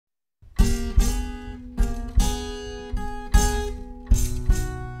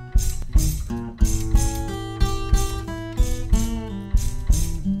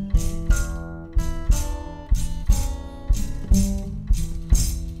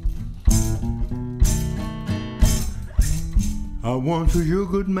I once was your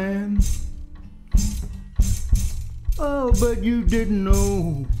good man. Oh, but you didn't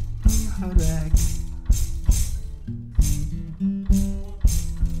know how to act.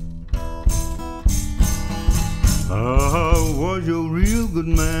 I was your real good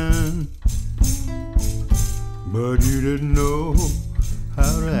man, but you didn't know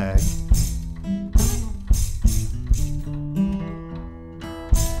how to act.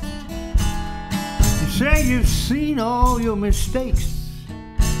 You say you've seen all your mistakes,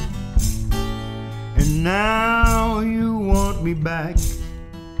 and now you want me back.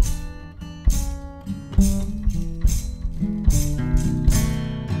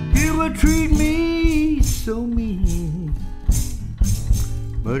 You would treat me so mean,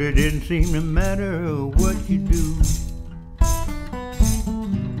 but it didn't seem to matter what you do.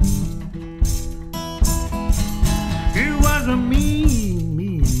 You was a mean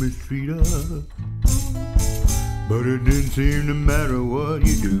mistreater, but it didn't seem to matter what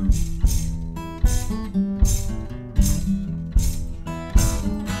you do.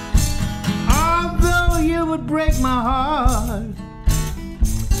 Although you would break my heart,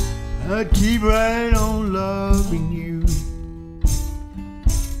 I'd keep right on loving you.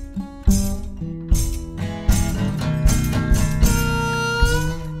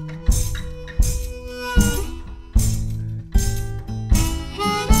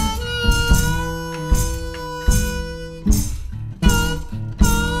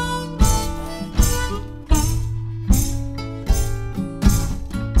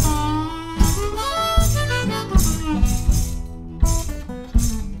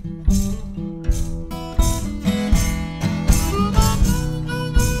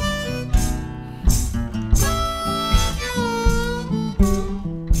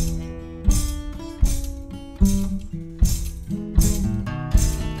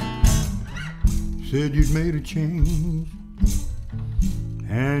 Said you'd made a change,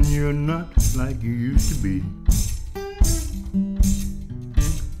 and you're not like you used to be.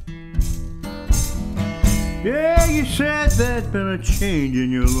 Yeah, you said there's been a change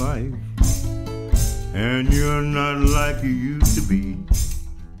in your life, and you're not like you used to be.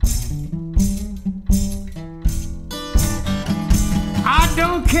 I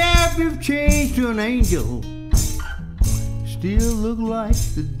don't care if you've changed to an angel, still look like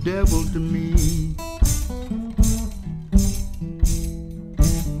the devil to me.